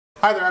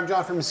Hi there, I'm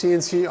John from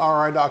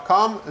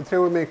CNCKing.com, and today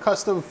we make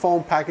custom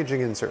foam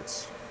packaging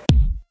inserts.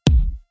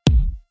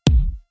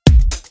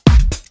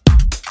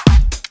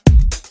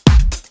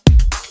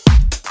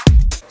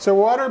 So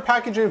water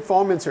packaging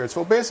foam inserts.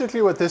 Well,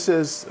 basically what this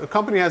is, a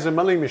company has a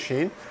milling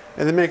machine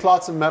and they make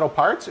lots of metal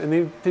parts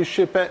and they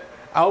ship it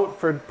out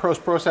for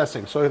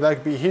post-processing. So that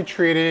could be heat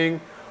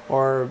treating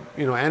or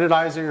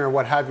anodizing or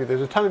what have you.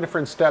 There's a ton of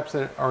different steps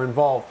that are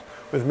involved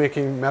with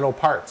making metal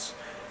parts.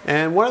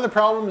 And one of the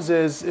problems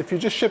is if you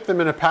just ship them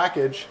in a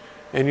package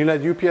and you let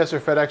UPS or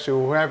FedEx or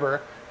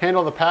whoever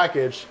handle the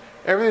package,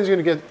 everything's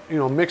going to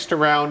get mixed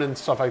around and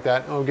stuff like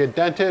that. It'll get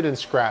dented and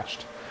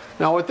scratched.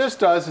 Now what this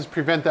does is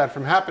prevent that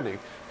from happening.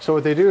 So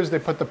what they do is they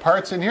put the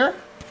parts in here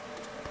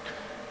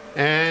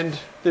and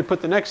they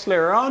put the next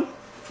layer on,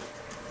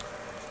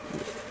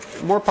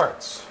 more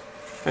parts,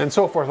 and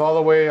so forth, all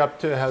the way up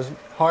to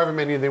however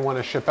many they want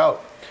to ship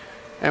out.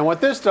 And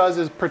what this does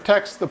is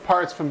protects the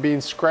parts from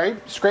being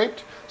scraped,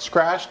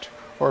 scratched,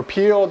 or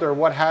peeled, or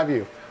what have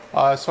you.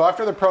 So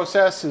after the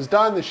process is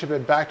done, they ship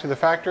it back to the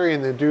factory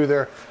and they do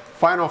their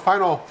final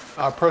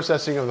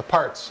processing of the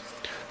parts.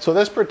 So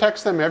this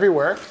protects them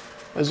everywhere.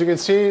 As you can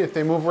see, if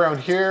they move around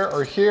here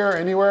or here,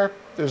 anywhere,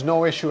 there's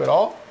no issue at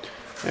all.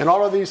 And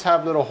all of these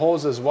have little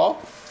holes as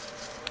well.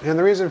 And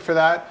the reason for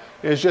that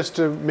is just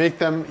to make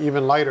them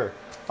even lighter.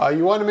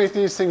 You want to make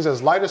these things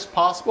as light as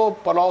possible,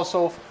 but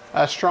also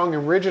as strong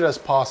and rigid as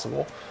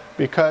possible,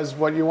 because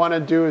what you want to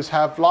do is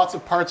have lots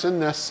of parts in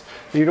this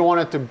and you don't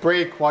want it to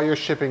break while you're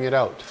shipping it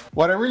out.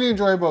 What I really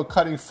enjoy about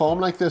cutting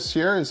foam like this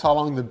here is how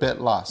long the bit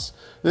lasts.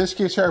 In this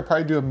case here, I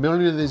probably do 1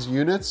 million of these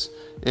units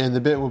and the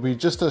bit will be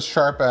just as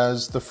sharp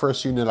as the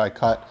first unit I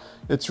cut.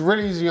 It's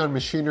really easy on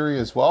machinery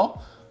as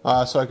well,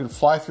 so I can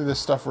fly through this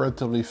stuff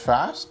relatively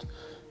fast.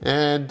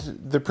 And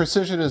the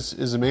precision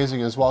is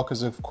amazing as well,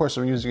 because of course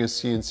I'm using a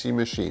CNC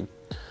machine.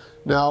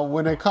 Now,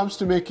 when it comes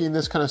to making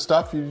this kind of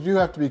stuff, you do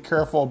have to be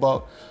careful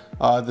about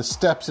the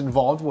steps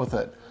involved with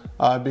it,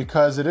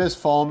 because it is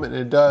foam and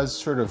it does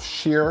sort of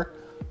shear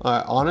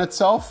on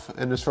itself,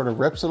 and it sort of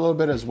rips a little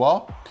bit as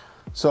well.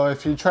 So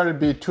if you try to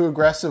be too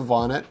aggressive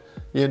on it,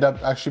 you end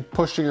up actually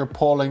pushing or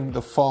pulling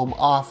the foam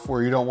off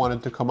where you don't want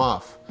it to come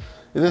off.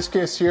 In this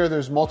case here,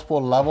 there's multiple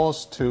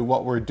levels to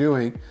what we're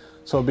doing,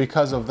 so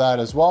because of that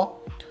as well,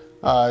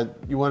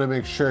 you want to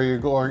make sure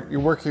you're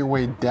working your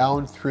way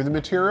down through the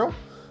material.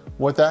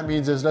 What that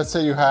means is, let's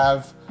say you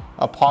have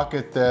a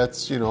pocket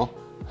that's,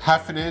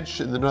 half an inch,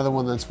 and another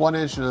one that's 1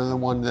 inch, and another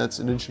one that's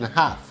 1.5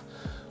 inches.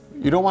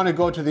 You don't want to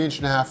go to the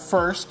 1.5 inches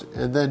first,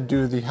 and then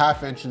do the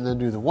 ½ inch, and then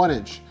do the 1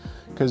 inch,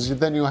 because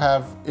then you'll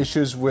have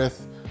issues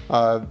with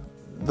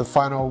the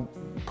final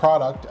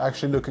product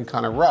actually looking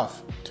kind of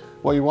rough.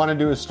 What you want to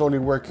do is slowly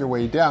work your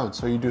way down.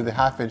 So you do the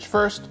 ½ inch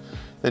first,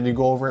 then you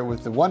go over it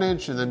with the 1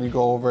 inch, and then you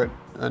go over it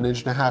 1.5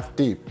 inches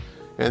deep,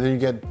 and then you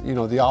get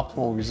the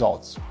optimal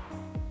results.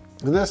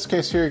 In this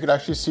case here, you could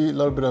actually see a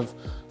little bit of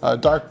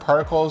dark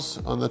particles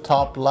on the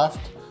top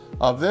left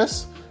of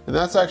this, and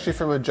that's actually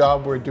from a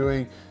job we're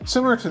doing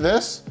similar to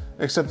this,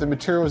 except the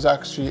material is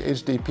actually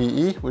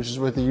HDPE, which is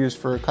what they use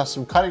for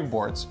custom cutting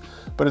boards.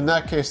 But in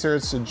that case there,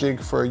 it's a jig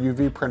for a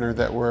UV printer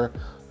that we were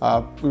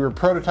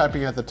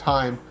prototyping at the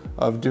time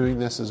of doing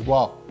this as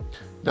well.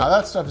 Now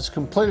that stuff is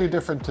completely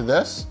different to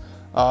this.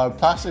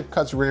 Plastic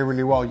cuts really,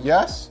 really well,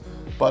 yes,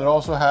 but it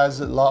also has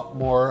a lot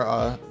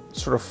more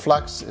sort of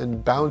flex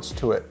and bounce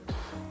to it.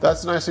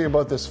 That's the nice thing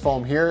about this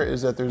foam here,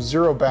 is that there's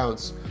zero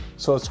bounce.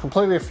 So it's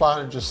completely flat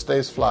and just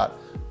stays flat.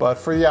 But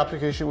for the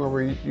application where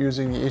we're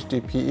using the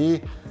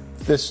HDPE,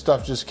 this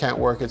stuff just can't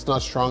work. It's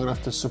not strong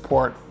enough to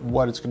support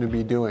what it's going to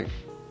be doing.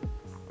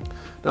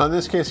 Now in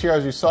this case here,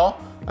 as you saw,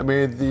 I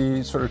made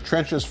the sort of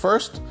trenches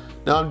first.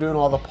 Now I'm doing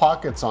all the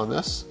pockets on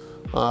this.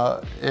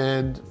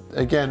 And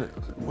again,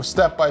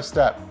 step by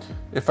step.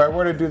 If I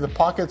were to do the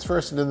pockets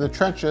first and then the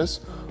trenches,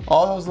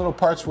 all those little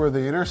parts where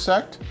they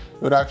intersect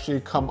would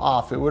actually come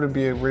off. It wouldn't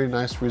be a really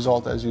nice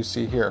result, as you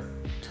see here.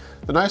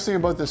 The nice thing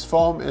about this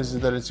foam is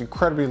that it's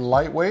incredibly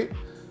lightweight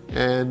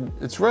and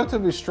it's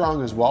relatively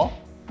strong as well.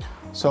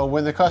 So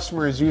when the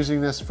customer is using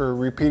this for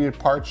repeated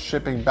parts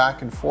shipping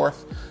back and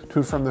forth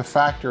to from the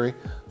factory,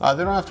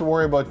 they don't have to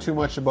worry about too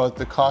much about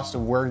the cost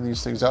of wearing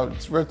these things out.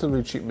 It's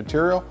relatively cheap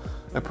material.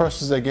 It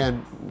processes,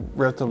 again,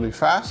 relatively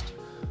fast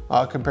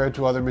compared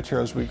to other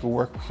materials we can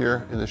work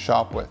here in the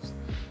shop with.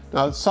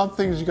 Now, some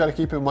things you got to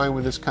keep in mind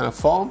with this kind of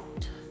foam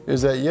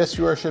is that yes,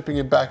 you are shipping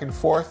it back and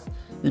forth.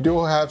 You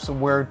do have some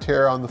wear and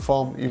tear on the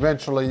foam.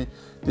 Eventually,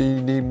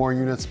 you need more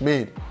units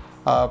made.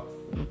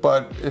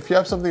 But if you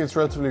have something that's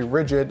relatively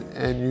rigid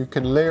and you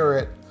can layer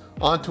it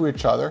onto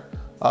each other,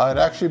 it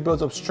actually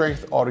builds up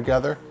strength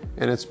altogether,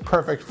 and it's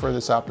perfect for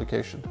this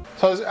application.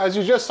 So as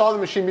you just saw the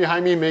machine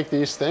behind me make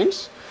these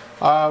things,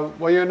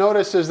 what you'll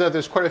notice is that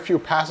there's quite a few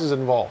passes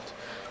involved,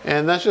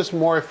 and that's just a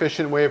more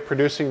efficient way of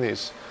producing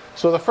these.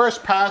 So the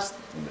first pass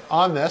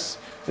on this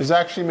is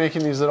actually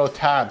making these little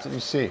tabs that you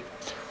see.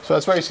 So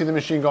that's why you see the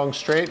machine going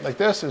straight like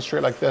this and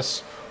straight like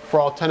this for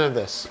all 10 of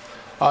this.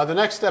 The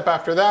next step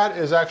after that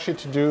is actually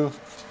to do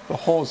the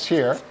holes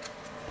here,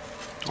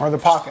 or the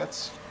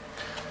pockets.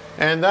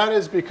 And that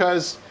is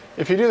because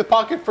if you do the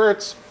pocket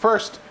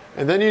first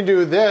and then you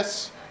do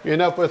this, you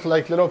end up with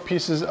like little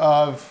pieces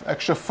of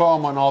extra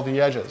foam on all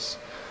the edges.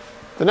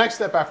 The next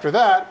step after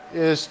that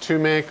is to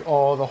make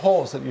all the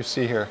holes that you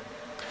see here.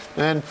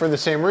 And for the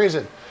same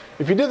reason,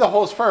 if you did the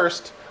holes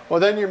first, well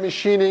then you're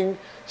machining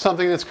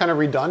something that's kind of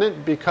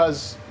redundant,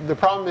 because the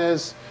problem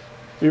is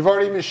you've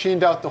already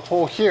machined out the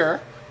hole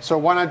here, so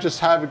why not just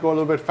have it go a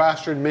little bit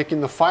faster in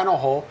making the final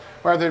hole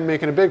rather than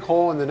making a big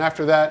hole, and then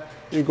after that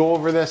you go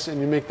over this and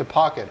you make the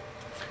pocket.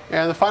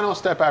 And the final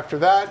step after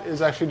that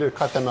is actually to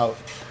cut them out.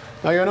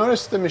 Now you'll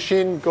notice the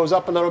machine goes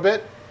up a little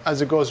bit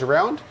as it goes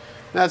around.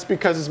 That's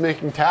because it's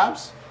making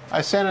tabs.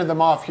 I sanded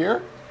them off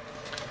here.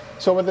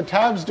 So what the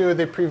tabs do,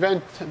 they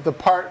prevent the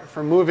part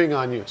from moving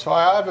on you. So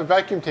I have a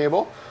vacuum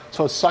table,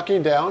 so it's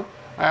sucking down.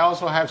 I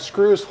also have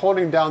screws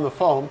holding down the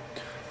foam,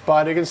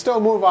 but it can still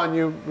move on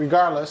you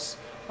regardless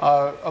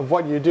of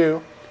what you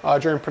do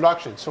during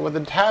production. So what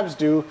the tabs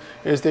do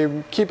is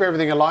they keep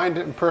everything aligned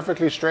and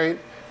perfectly straight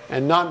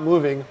and not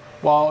moving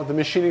while the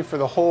machining for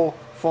the whole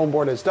foam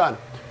board is done.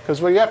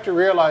 Because what you have to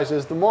realize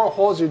is the more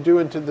holes you do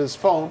into this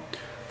foam,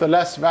 the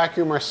less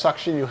vacuum or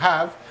suction you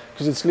have,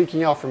 because it's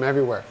leaking out from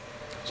everywhere.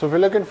 So if you're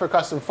looking for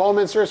custom foam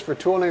inserts for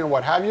tooling or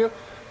what have you,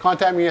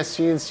 contact me at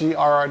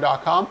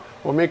CNCKing.com.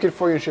 We'll make it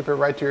for you and ship it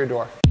right to your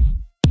door.